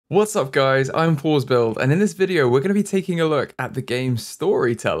What's up guys, I'm PawsBuild, and in this video we're going to be taking a look at the game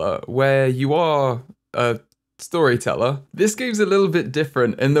Storyteller, where you are a storyteller. This game's a little bit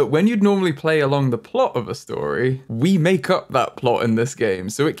different in that when you'd normally play along the plot of a story, we make up that plot in this game.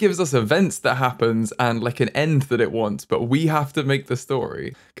 So it gives us events that happens and like an end that it wants, but we have to make the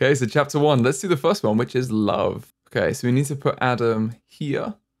story. Okay, so chapter 1, let's do the first one, which is love. Okay, so we need to put Adam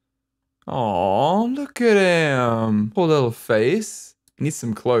here. Oh, look at him. Poor little face. Needs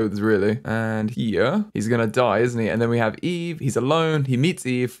some clothes, really. And here, he's gonna die, isn't he? And then we have Eve. He's alone. He meets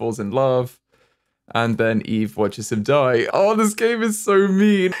Eve, falls in love. And then Eve watches him die. Oh, this game is so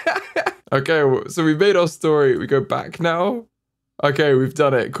mean. Okay, so we made our story. We go back now. Okay, we've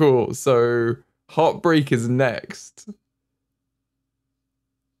done it. Cool. So heartbreak is next.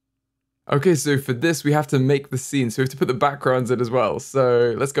 Okay, so for this, we have to make the scene. So we have to put the backgrounds in as well.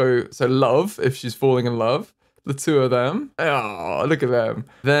 So let's go. So love, if she's falling in love. The two of them. Oh, look at them.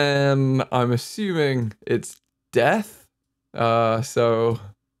 Then I'm assuming it's death. Oh,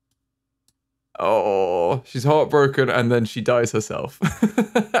 she's heartbroken and then she dies herself.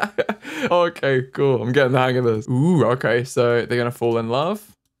 Okay, cool. I'm getting the hang of this. Ooh, okay. So they're gonna fall in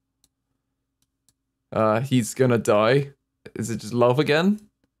love. He's gonna die. Is it just love again?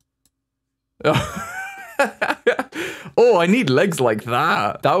 Oh, I need legs like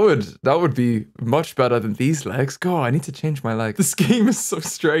that. That would be much better than these legs. God, I need to change my legs. This game is so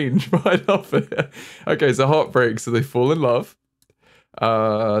strange, but I love it. Okay, so heartbreak. So they fall in love.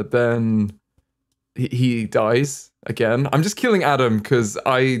 Then he dies again. I'm just killing Adam because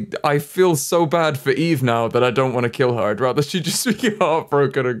I feel so bad for Eve now that I don't want to kill her. I'd rather she just be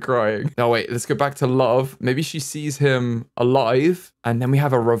heartbroken and crying. Now wait, let's go back to love. Maybe she sees him alive, and then we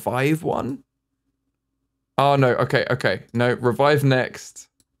have a revive one. Oh, no. Okay. No, revive next.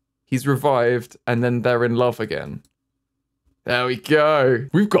 He's revived, and then they're in love again. There we go.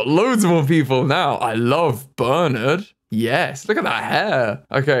 We've got loads more people now. I love Bernard. Yes, look at that hair.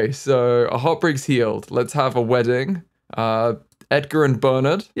 Okay, so a heartbreak's healed. Let's have a wedding. Edgar and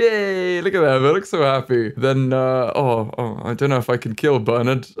Bernard. Yay, look at them. They look so happy. Then, I don't know if I can kill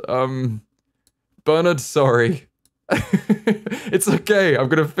Bernard. Bernard, sorry. It's okay, I'm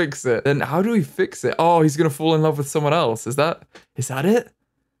gonna fix it. Then how do we fix it? Oh, he's gonna fall in love with someone else. Is that it?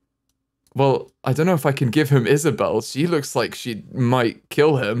 Well, I don't know if I can give him Isabel. She looks like she might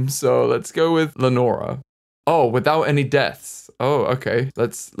kill him, so let's go with Lenora. Oh, without any deaths. Oh, okay.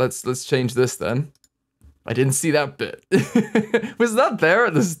 Let's change this then. I didn't see that bit. Was that there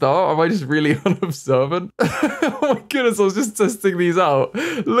at the start? Am I just really unobservant? Oh my goodness, I was just testing these out.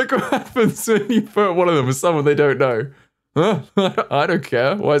 Look what happens when you put one of them with someone they don't know. Huh? I don't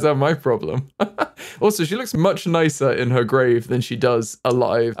care. Why is that my problem? Also, she looks much nicer in her grave than she does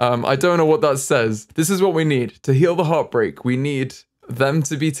alive. I don't know what that says. This is what we need. To heal the heartbreak, we need them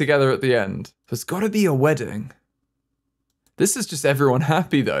to be together at the end. There's gotta be a wedding. This is just everyone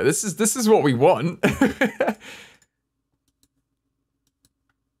happy though. This is what we want.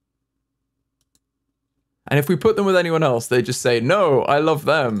 And if we put them with anyone else, they just say, no, I love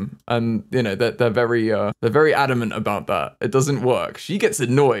them. And you know, they're very adamant about that. It doesn't work. She gets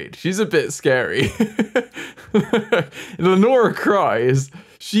annoyed. She's a bit scary. Lenora cries.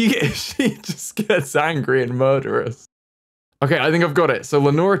 She just gets angry and murderous. Okay, I think I've got it. So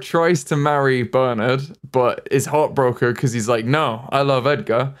Lenora tries to marry Bernard, but is heartbroken because he's like, no, I love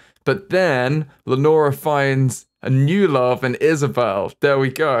Edgar. But then Lenora finds a new love in Isabel. There we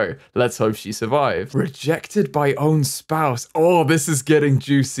go. Let's hope she survives. Rejected by own spouse. Oh, this is getting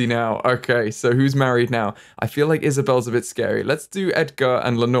juicy now. Okay, so who's married now? I feel like Isabel's a bit scary. Let's do Edgar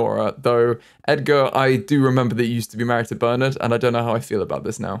and Lenora, though Edgar, I do remember that he used to be married to Bernard, and I don't know how I feel about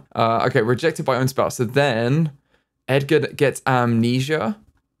this now. Okay, rejected by own spouse. So then Edgar gets amnesia,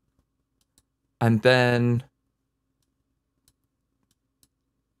 and then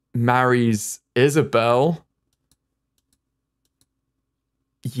marries Isabel.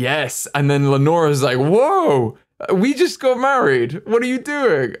 Yes, and then Lenora's like, whoa, we just got married. What are you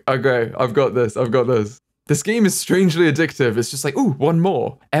doing? Okay, I've got this. This game is strangely addictive. It's just like, ooh, one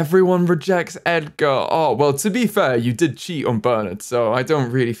more. Everyone rejects Edgar. Oh, well, to be fair, you did cheat on Bernard, so I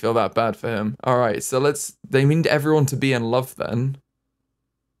don't really feel that bad for him. All right, so they need everyone to be in love then.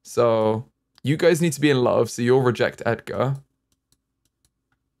 So you guys need to be in love, so you'll reject Edgar.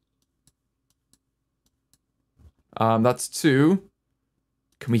 That's 2.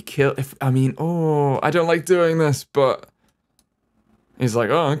 Can we kill I don't like doing this, but he's like,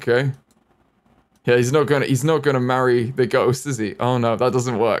 oh, okay. Yeah, he's not gonna marry the ghost, is he? Oh no, that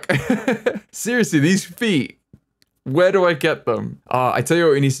doesn't work. Seriously, these feet. Where do I get them? I tell you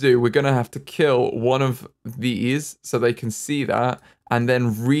what we need to do. We're gonna have to kill one of these so they can see that. and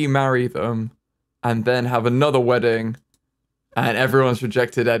then remarry them, and then have another wedding, and everyone's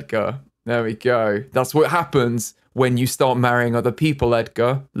rejected Edgar. There we go. That's what happens when you start marrying other people,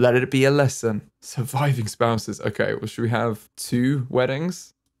 Edgar. Let it be a lesson. Surviving spouses. Okay, well, should we have 2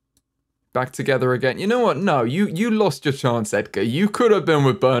 weddings? Back together again. You know what? No, you lost your chance, Edgar. You could have been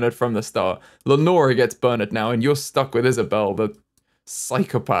with Bernard from the start. Lenora gets Bernard now, and you're stuck with Isabel, the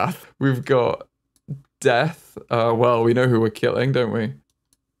psychopath. We've got death. Well, we know who we're killing, don't we?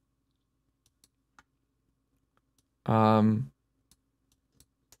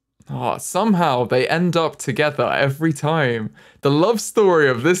 Oh, somehow they end up together every time. The love story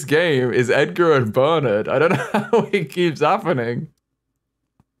of this game is Edgar and Bernard. I don't know how it keeps happening.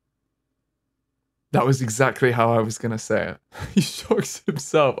 That was exactly how I was going to say it. He shocks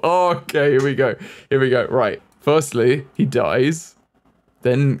himself. Oh, okay, here we go. Here we go. Right. Firstly, he dies.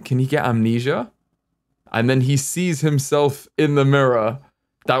 Then, can he get amnesia? And then he sees himself in the mirror.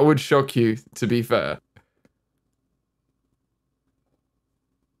 That would shock you, to be fair.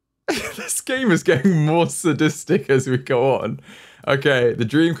 This game is getting more sadistic as we go on. Okay, the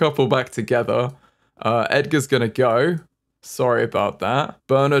dream couple back together. Edgar's gonna go. Sorry about that.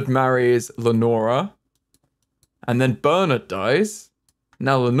 Bernard marries Lenora. And then Bernard dies.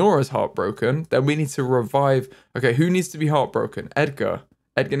 Now Lenora's heartbroken. Then we need to revive... Okay, who needs to be heartbroken? Edgar.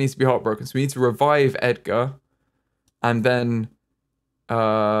 Edgar needs to be heartbroken. So we need to revive Edgar. And then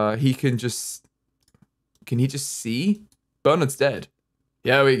he can just... Can he just see? Bernard's dead.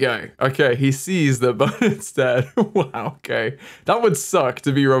 Yeah, we go. Okay, he sees that Bernard's dead. Wow, okay. That would suck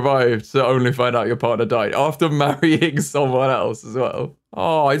to be revived to only find out your partner died after marrying someone else as well.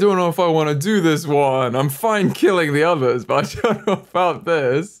 Oh, I don't know if I want to do this one. I'm fine killing the others, but I don't know about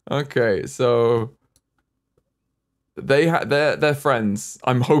this. Okay, so they're friends.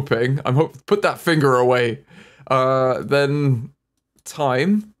 I'm hoping. Put that finger away. Then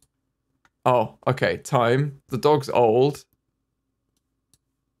time. Oh, okay, time. The dog's old.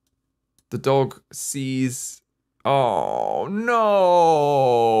 The dog sees... Oh,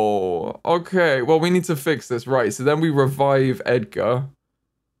 no! Okay, well, we need to fix this. Right, so then we revive Edgar.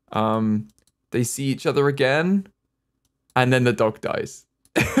 They see each other again. And then the dog dies.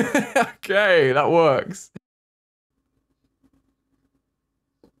 Okay, that works.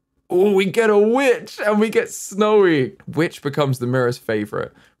 Oh, we get a witch! And we get Snowy! Witch becomes the mirror's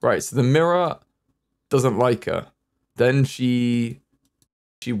favorite. Right, so the mirror doesn't like her. Then she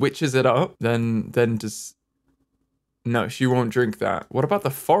witches it up, then just... No, she won't drink that. What about the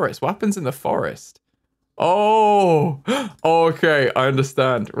forest? What happens in the forest? Oh! Okay, I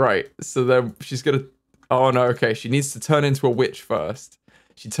understand. Right, so then she's gonna... Oh no, okay, she needs to turn into a witch first.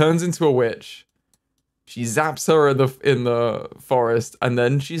 She turns into a witch. She zaps her in the forest, and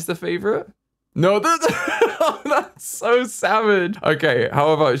then she's the favorite? No, that's so savage. Okay,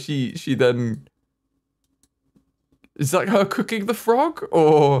 how about she then... Is that her cooking the frog?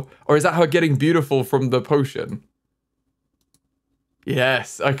 Or is that her getting beautiful from the potion?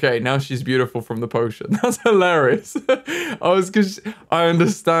 Yes. Okay, now she's beautiful from the potion. That's hilarious. I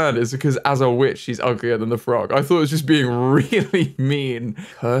understand. It's because as a witch, she's uglier than the frog. I thought it was just being really mean.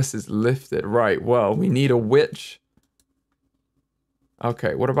 Curse is lifted. Right, well, we need a witch.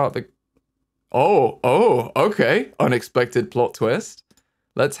 Okay, what about the... Oh, okay. Unexpected plot twist.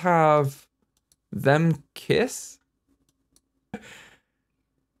 Let's have them kiss.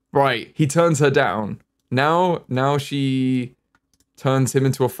 Right, he turns her down. Now she turns him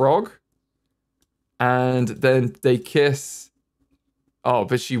into a frog. And then they kiss. Oh,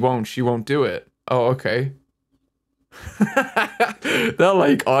 but she won't do it. Oh, okay. They're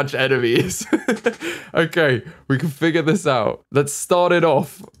like arch enemies. Okay, we can figure this out. Let's start it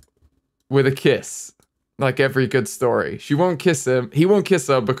off with a kiss. Like every good story. She won't kiss him. He won't kiss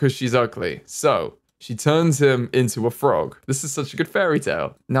her because she's ugly. So... she turns him into a frog. This is such a good fairy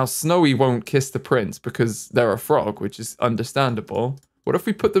tale. Now, Snowy won't kiss the prince because they're a frog, which is understandable. What if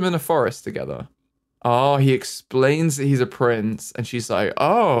we put them in a forest together? Oh, he explains that he's a prince, and she's like,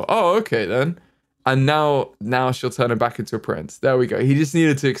 oh, okay then. And now she'll turn him back into a prince. There we go. He just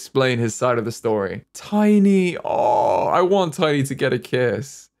needed to explain his side of the story. Tiny. Oh, I want Tiny to get a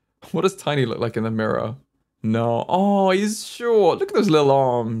kiss. What does Tiny look like in the mirror? No. Oh, he's short. Look at those little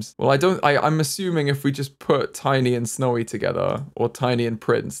arms. Well, I'm assuming if we just put Tiny and Snowy together, or Tiny and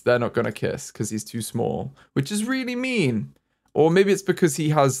Prince, they're not gonna kiss because he's too small, which is really mean. Or maybe it's because he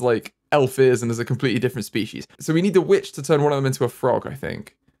has, like, elf ears and is a completely different species. So we need the witch to turn one of them into a frog, I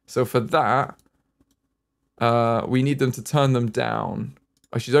think. So for that, we need them to turn them down.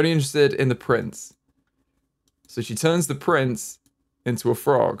 Oh, she's only interested in the prince. So she turns the prince into a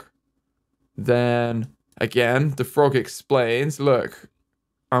frog. Then Again, the frog explains, look,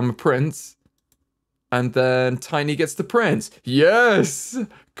 I'm a prince. And then Tiny gets the prince. Yes!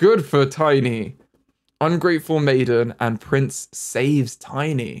 Good for Tiny. Ungrateful maiden and prince saves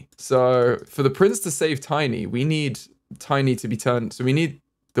Tiny. So for the prince to save Tiny, we need Tiny to be turned. So we need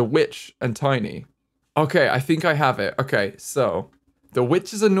the witch and Tiny. Okay, I think I have it. Okay, so the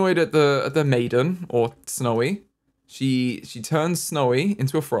witch is annoyed at the maiden, or Snowy. She turns Snowy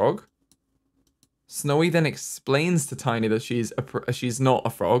into a frog. Snowy then explains to Tiny that she's not a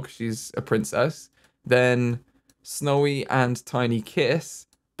frog, she's a princess. Then Snowy and Tiny kiss,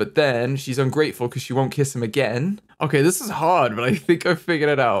 but then she's ungrateful because she won't kiss him again. Okay, this is hard, but I think I figured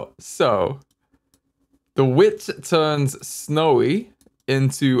it out. So the witch turns Snowy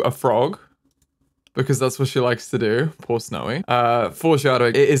into a frog because that's what she likes to do. Poor Snowy.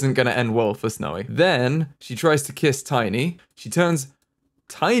 Foreshadowing, it isn't going to end well for Snowy. Then she tries to kiss Tiny. She turns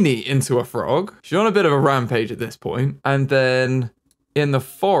Tiny into a frog. She's on a bit of a rampage at this point. And then in the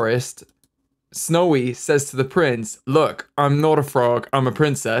forest, Snowy says to the prince, look, I'm not a frog, I'm a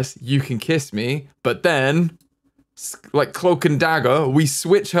princess, you can kiss me. But then, like cloak and dagger, we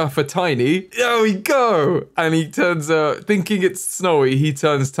switch her for Tiny. There we go! And he turns, thinking it's Snowy, he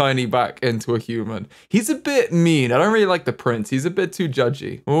turns Tiny back into a human. He's a bit mean. I don't really like the prince. He's a bit too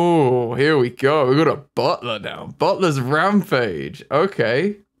judgy. Oh, here we go. We got a butler now. Butler's rampage.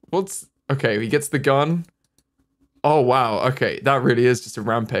 Okay. Okay, he gets the gun. Oh, wow. Okay, that really is just a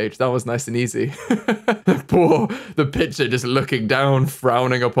rampage. That was nice and easy. The pitcher just looking down,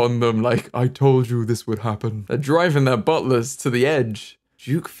 frowning upon them like, I told you this would happen. They're driving their butlers to the edge.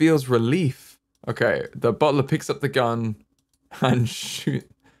 Duke feels relief. Okay, the butler picks up the gun and shoot.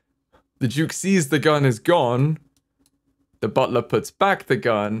 The Duke sees the gun is gone. The butler puts back the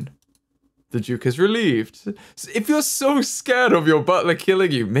gun. The Duke is relieved. So if you're so scared of your butler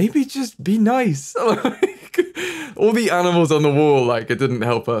killing you, maybe just be nice. All the animals on the wall, like, it didn't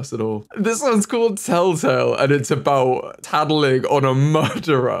help us at all. This one's called Telltale, and it's about tattling on a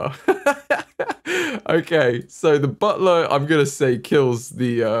murderer. Okay, so the butler, I'm gonna say, kills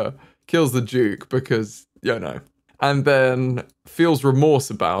the Duke because, you know, and then feels remorse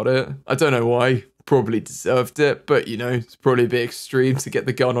about it. I don't know why. Probably deserved it, but, you know, it's probably a bit extreme to get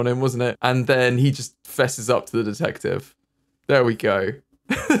the gun on him, wasn't it? And then he just fesses up to the detective. There we go.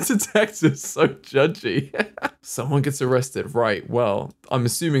 The detective's so judgy. Someone gets arrested. Right, well, I'm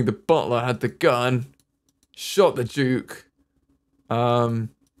assuming the butler had the gun, shot the Duke. The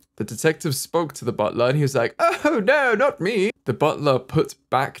detective spoke to the butler and he was like, oh no, not me. The butler puts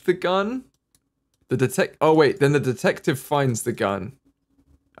back the gun. Oh wait, then the detective finds the gun.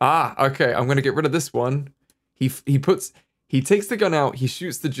 Ah, okay, I'm gonna get rid of this one. He takes the gun out, he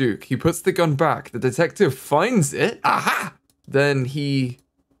shoots the Duke, he puts the gun back, the detective finds it, aha! Then he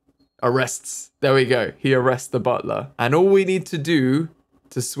arrests, there we go, he arrests the butler. And all we need to do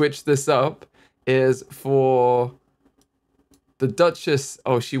to switch this up is for the Duchess,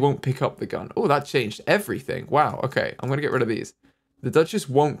 oh, she won't pick up the gun. Oh, that changed everything. Wow, okay, I'm gonna get rid of these. The Duchess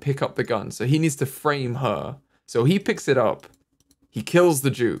won't pick up the gun, so he needs to frame her. So he picks it up. He kills the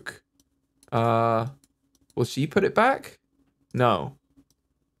Duke. Will she put it back? No.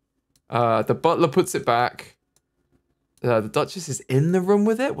 The butler puts it back. The Duchess is in the room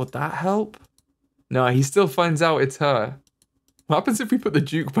with it? Would that help? No, he still finds out it's her. What happens if we put the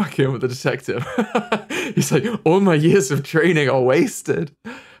Duke back in with the detective? He's like, all my years of training are wasted.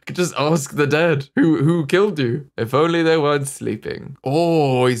 I could just ask the dead, who killed you? If only they weren't sleeping.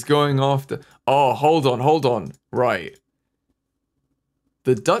 Oh, he's going after... Oh, hold on. Right.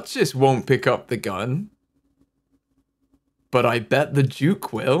 The Duchess won't pick up the gun, but I bet the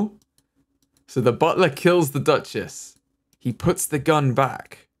Duke will. So the butler kills the Duchess. He puts the gun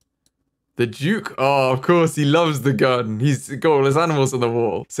back. The Duke, oh, of course, he loves the gun. He's got all his animals on the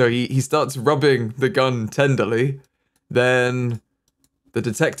wall. So he starts rubbing the gun tenderly. Then the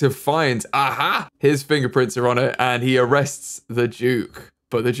detective finds, aha, his fingerprints are on it, and he arrests the Duke.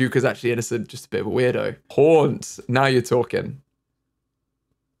 But the Duke is actually innocent, just a bit of a weirdo. Haunt, now you're talking.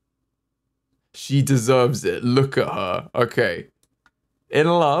 She deserves it. Look at her. Okay. In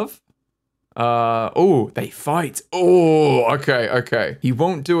love. Oh, they fight. Oh, okay. He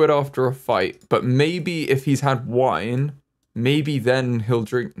won't do it after a fight, but maybe if he's had wine, maybe then he'll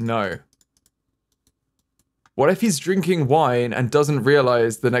drink. No. What if he's drinking wine and doesn't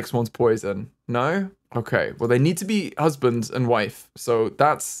realize the next one's poison? No? Okay. Well, they need to be husband and wife. So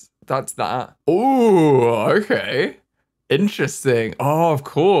that's that. Oh, okay. Interesting. Oh, of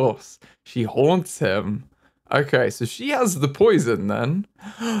course. She haunts him. Okay, so she has the poison then.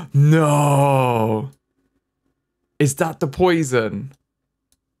 No. Is that the poison?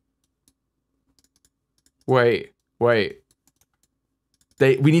 Wait, wait.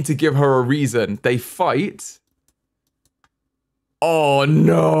 We need to give her a reason. They fight. Oh,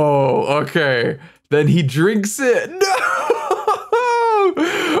 no. Okay. Then he drinks it. No!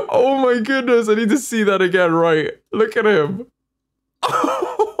 Oh, my goodness. I need to see that again. Right. Look at him.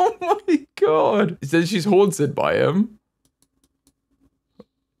 Oh, my God. Then she's haunted by him.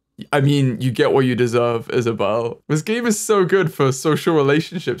 I mean, you get what you deserve, Isabel. This game is so good for social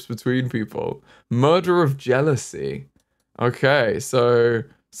relationships between people. Murder of jealousy. Okay, so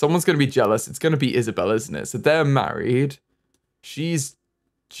someone's going to be jealous. It's going to be Isabel, isn't it? So they're married. She's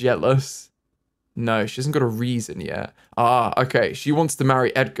jealous. No, she hasn't got a reason yet. Ah, okay. She wants to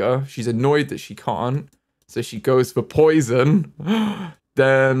marry Edgar. She's annoyed that she can't. So she goes for poison.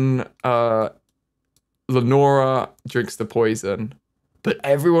 Then Lenora drinks the poison. But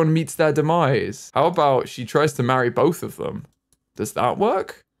everyone meets their demise. How about she tries to marry both of them? Does that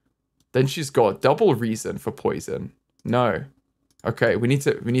work? Then she's got a double reason for poison. No. Okay, we need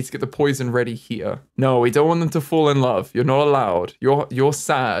to get the poison ready here. No, we don't want them to fall in love. You're not allowed. You're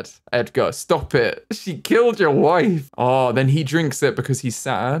sad, Edgar. Stop it. She killed your wife. Oh, then he drinks it because he's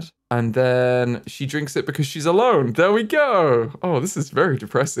sad. And then she drinks it because she's alone. There we go. Oh, this is very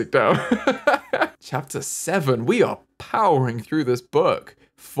depressing now. Chapter 7. We are powering through this book.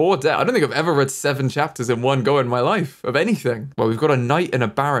 4 days. I don't think I've ever read 7 chapters in one go in my life of anything. Well, we've got a knight and a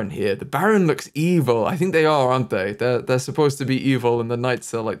baron here. The baron looks evil. I think they are, aren't they? They're supposed to be evil, and the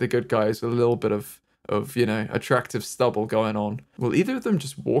knights are like the good guys with a little bit of you know, attractive stubble going on. Will either of them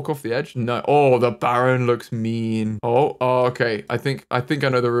just walk off the edge? No. Oh, the baron looks mean. Oh, okay. I think I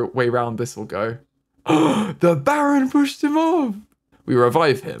know the way around this will go. The baron pushed him off. We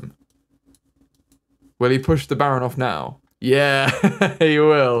revive him. Will he push the baron off now? Yeah, he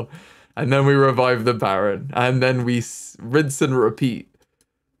will. And then we revive the baron. And then we rinse and repeat.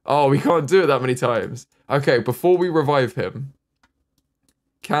 Oh, we can't do it that many times. Okay, before we revive him,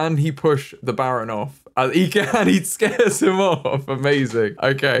 can he push the baron off? He can. He scares him off. Amazing.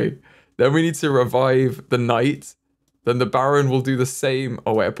 Okay, then we need to revive the knight. Then the baron will do the same.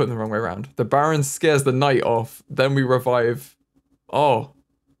 Oh, wait, I put them the wrong way around. The baron scares the knight off. Then we revive. Oh,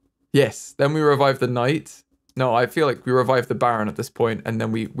 yes. Then we revive the knight. No, I feel like we revive the baron at this point, and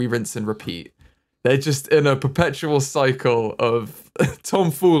then we rinse and repeat. They're just in a perpetual cycle of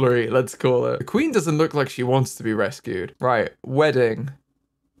tomfoolery, let's call it. The queen doesn't look like she wants to be rescued. Right, wedding.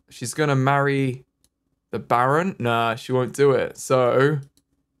 She's gonna marry the baron? Nah, she won't do it. So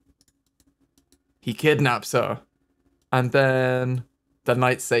he kidnaps her. And then the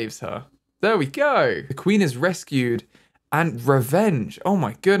knight saves her. There we go. The queen is rescued. And revenge. Oh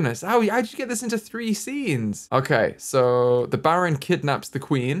my goodness. How'd you get this into 3 scenes? Okay, so the baron kidnaps the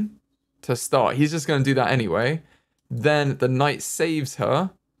queen to start. He's just going to do that anyway. Then the knight saves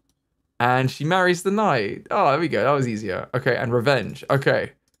her. And she marries the knight. Oh, there we go. That was easier. Okay, and revenge.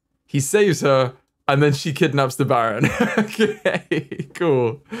 Okay. He saves her. And then she kidnaps the baron. Okay,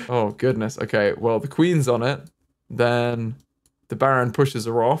 cool. Oh, goodness. Okay, well, the queen's on it. Then the baron pushes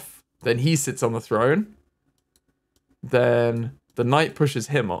her off. Then he sits on the throne. Then the knight pushes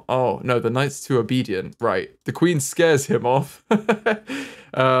him off. Oh, no, the knight's too obedient. Right. The queen scares him off. Then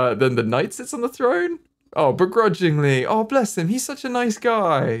the knight sits on the throne. Oh, begrudgingly. Oh, bless him. He's such a nice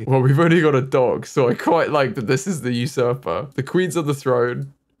guy. Well, we've only got a dog, so I quite like that this is the usurper. The queen's on the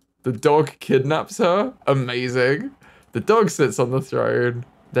throne. The dog kidnaps her. Amazing. The dog sits on the throne.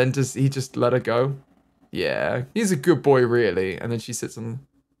 Then he just let her go? Yeah. He's a good boy, really. And then she sits on...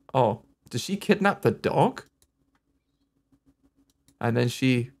 Oh, does she kidnap the dog? And then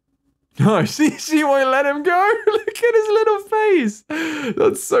she... No, she won't let him go. Look at his little face.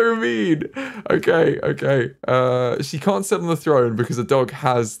 That's so mean. Okay. She can't sit on the throne because the dog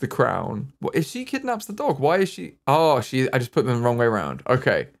has the crown. What if she kidnaps the dog? Why is she... Oh, I just put them the wrong way around.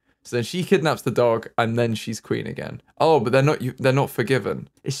 Okay. So then she kidnaps the dog and then she's queen again. Oh, but they're not forgiven.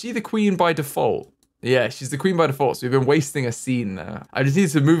 Is she the queen by default? Yeah, she's the queen by default. So we've been wasting a scene there. I just need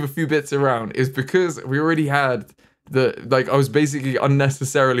to move a few bits around. It's because we already had... I was basically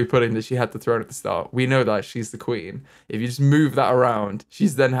unnecessarily putting that she had the throne at the start. We know that she's the queen. If you just move that around,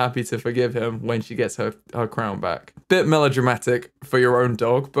 she's then happy to forgive him when she gets her crown back. Bit melodramatic for your own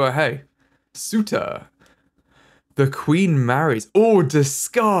dog, but hey. Suitor. The queen marries. Oh,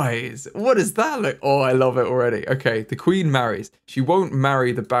 disguise. What does that look? Oh, I love it already. Okay, the queen marries. She won't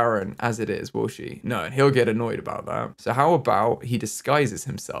marry the baron as it is, will she? No, and he'll get annoyed about that. So how about he disguises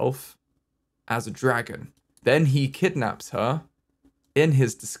himself as a dragon? Then he kidnaps her in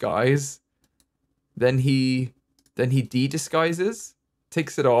his disguise. Then he de-disguises,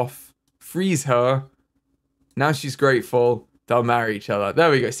 takes it off, frees her. Now she's grateful. They'll marry each other. There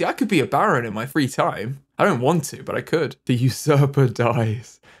we go. See, I could be a baron in my free time. I don't want to, but I could. The usurper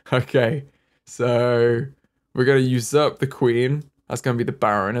dies. Okay, so we're going to usurp the queen. That's going to be the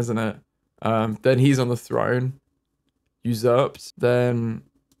baron, isn't it? Then he's on the throne. Usurped. Then...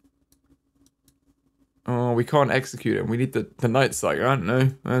 Oh, we can't execute him. We need the knight's like, I don't know.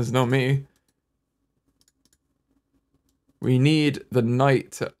 That's not me. We need the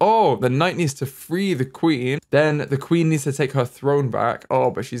knight to... Oh, the knight needs to free the queen. Then the queen needs to take her throne back. Oh,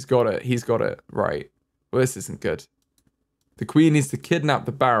 but she's got it. He's got it. Right. Well, this isn't good. The queen needs to kidnap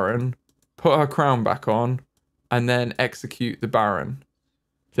the baron, put her crown back on, and then execute the baron.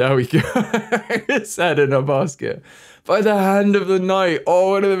 There we go. It's head in a basket. By the hand of the knight.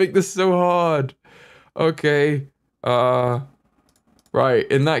 Oh, why do they make this so hard? Okay. Right.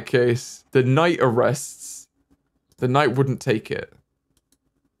 In that case, the knight arrests. The knight wouldn't take it.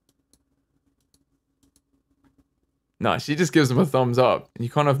 No, she just gives him a thumbs up. And you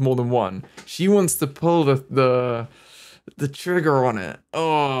can't have more than one. She wants to pull the trigger on it.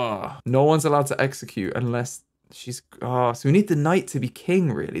 Oh. No one's allowed to execute unless she's... Oh, so we need the knight to be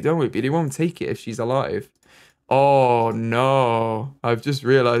king, really, don't we? But he won't take it if she's alive. Oh, no. I've just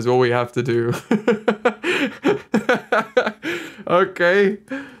realized what we have to do. Okay.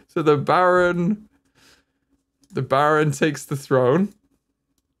 So the baron takes the throne.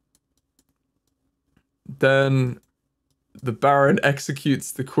 Then the baron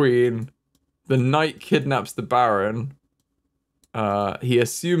executes the queen. The knight kidnaps the baron. He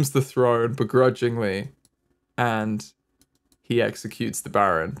assumes the throne begrudgingly. And he executes the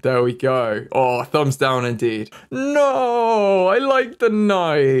baron. There we go. Oh, thumbs down indeed. No, I like the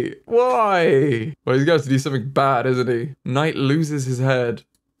knight. Why? Well, he's got to do something bad, isn't he? Knight loses his head.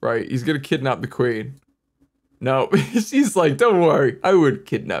 Right, he's gonna kidnap the queen. No, she's like, don't worry, I would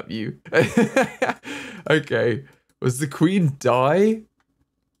kidnap you. Okay, was the queen die?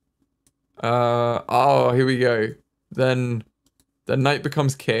 Oh, here we go. Then the knight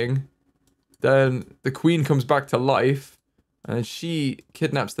becomes king. Then the queen comes back to life. And she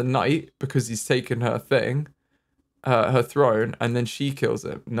kidnaps the knight because he's taken her thing, her throne, and then she kills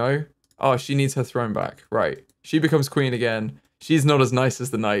him. No? Oh, she needs her throne back. Right. She becomes queen again. She's not as nice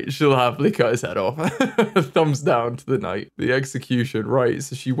as the knight. She'll happily cut his head off. Thumbs down to the knight. The execution. Right.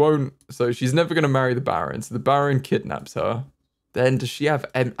 So she won't... So she's never going to marry the baron. So the baron kidnaps her. Then does she have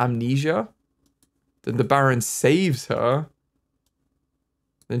amnesia? Then the baron saves her.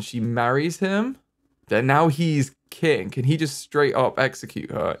 Then she marries him. Then now he's king. Can he just straight up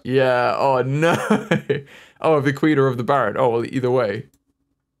execute her? Yeah. Oh, no. Oh, the queen or of the baron. Oh, well, either way.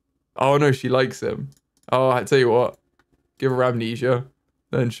 Oh, no, she likes him. Oh, I tell you what. Give her amnesia.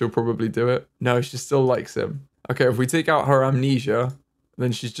 Then she'll probably do it. No, she still likes him. Okay, if we take out her amnesia,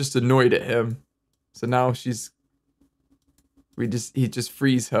 then she's just annoyed at him. So now she's... He just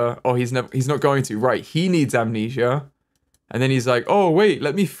frees her. Oh, he's not going to. Right, he needs amnesia. And then he's like, oh, wait,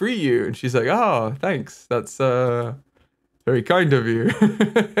 let me free you. And she's like, oh, thanks. That's very kind of you.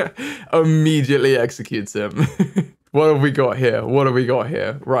 Immediately executes him. What have we got here? What have we got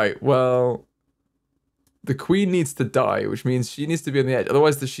here? Right, well, the queen needs to die, which means she needs to be on the edge.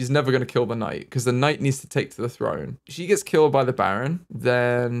 Otherwise, she's never going to kill the knight, because the knight needs to take to the throne. She gets killed by the baron.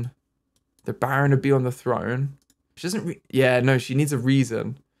 Then the baron would be on the throne. She doesn't... Yeah, no, she needs a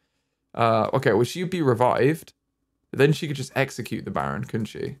reason. Okay, well, she'd be revived. Then she could just execute the baron, couldn't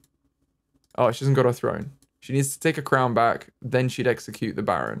she? Oh, she hasn't got her throne. She needs to take a crown back, then she'd execute the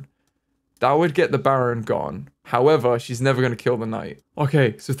baron. That would get the baron gone. However, she's never going to kill the knight.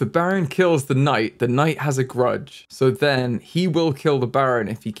 Okay, so if the baron kills the knight has a grudge. So then he will kill the baron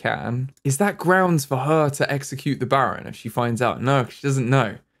if he can. Is that grounds for her to execute the baron if she finds out? No, she doesn't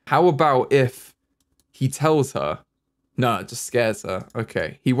know. How about if he tells her? No, it just scares her.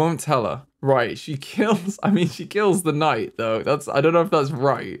 Okay, he won't tell her. Right, she kills the knight, though. I don't know if that's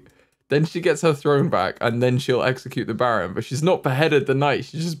right. Then she gets her throne back, and then she'll execute the baron. But she's not beheaded the knight.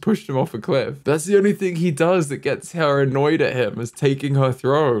 She just pushed him off a cliff. That's the only thing he does that gets her annoyed at him, is taking her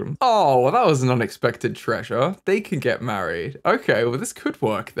throne. Oh, well, that was an unexpected treasure. They can get married. Okay, well, this could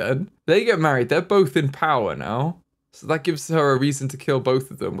work then. They get married. They're both in power now. So that gives her a reason to kill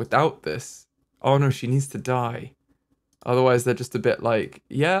both of them without this. Oh, no, she needs to die. Otherwise, they're just a bit like,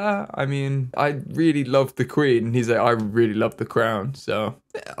 yeah, I mean, I really love the queen. And he's like, I really love the crown. So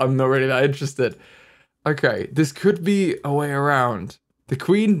I'm not really that interested. Okay, this could be a way around. The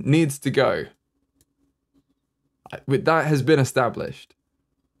queen needs to go. That has been established.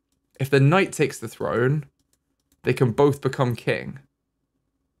 If the knight takes the throne, they can both become king.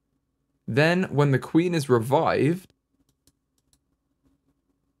 Then when the queen is revived,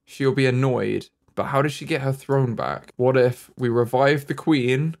 she'll be annoyed. But how does she get her throne back? What if we revive the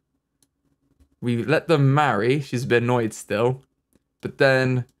queen, We let them marry. She's a bit annoyed still. But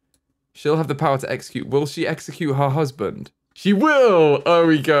then she'll have the power to execute. Will she execute her husband? She will! Oh,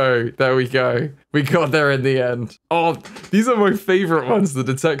 we go. There we go. We got there in the end. Oh, these are my favorite ones. The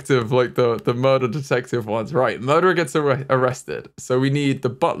detective, like the murder detective ones. Right, murderer gets arrested. So we need the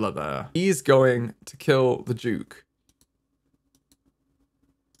butler there. He's going to kill the Duke.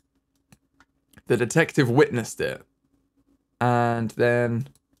 The detective witnessed it. And then,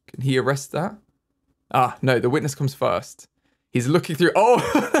 can he arrest that? Ah, no, the witness comes first. He's looking through.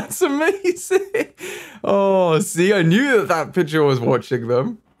 Oh, that's amazing. Oh, see, I knew that picture was watching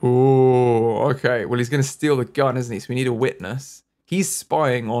them. Oh, okay. Well, he's going to steal the gun, isn't he? So we need a witness. He's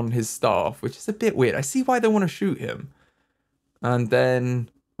spying on his staff, which is a bit weird. I see why they want to shoot him. And then,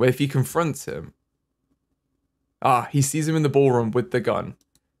 well, if he confronts him. Ah, he sees him in the ballroom with the gun.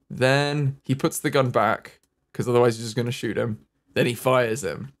 Then he puts the gun back, because otherwise he's just going to shoot him. Then he fires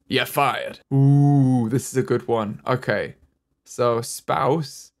him. Yeah, fired. Ooh, this is a good one. Okay. So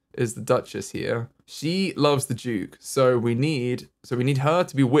spouse is the Duchess here. She loves the Duke, so we need her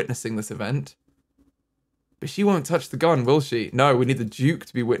to be witnessing this event. But she won't touch the gun, will she? No, we need the Duke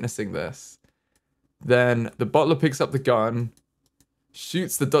to be witnessing this. Then the butler picks up the gun,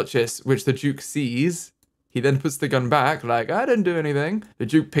 shoots the Duchess, which the Duke sees. He then puts the gun back, like, I didn't do anything. The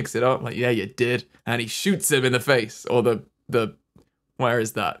Duke picks it up, like, yeah, you did. And he shoots him in the face, or the where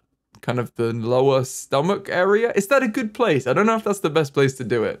is that? Kind of the lower stomach area. Is that a good place? I don't know if that's the best place to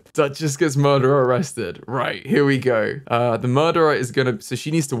do it. Duchess gets murderer arrested. Right, here we go. The murderer is gonna, so she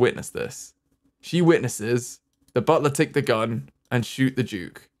needs to witness this. She witnesses, the butler take the gun and shoot the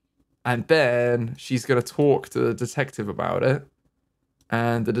Duke. And then she's gonna talk to the detective about it.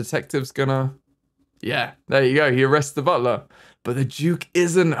 And the detective's gonna, yeah, there you go. He arrests the butler. But the Duke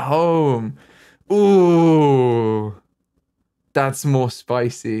isn't home. Ooh, that's more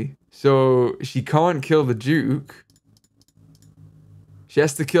spicy. So she can't kill the Duke. He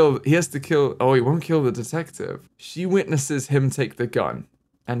has to kill, oh, he won't kill the detective. She witnesses him take the gun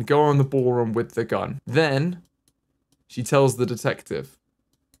and go on the ballroom with the gun. Then she tells the detective.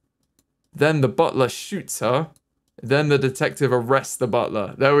 Then the butler shoots her. Then the detective arrests the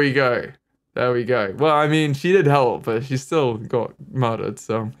butler. There we go. There we go. Well, I mean, she did help, but she still got murdered.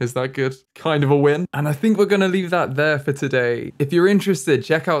 So is that good? Kind of a win. And I think we're going to leave that there for today. If you're interested,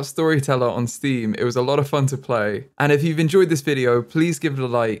 check out Storyteller on Steam. It was a lot of fun to play. And if you've enjoyed this video, please give it a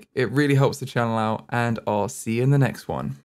like. It really helps the channel out. And I'll see you in the next one.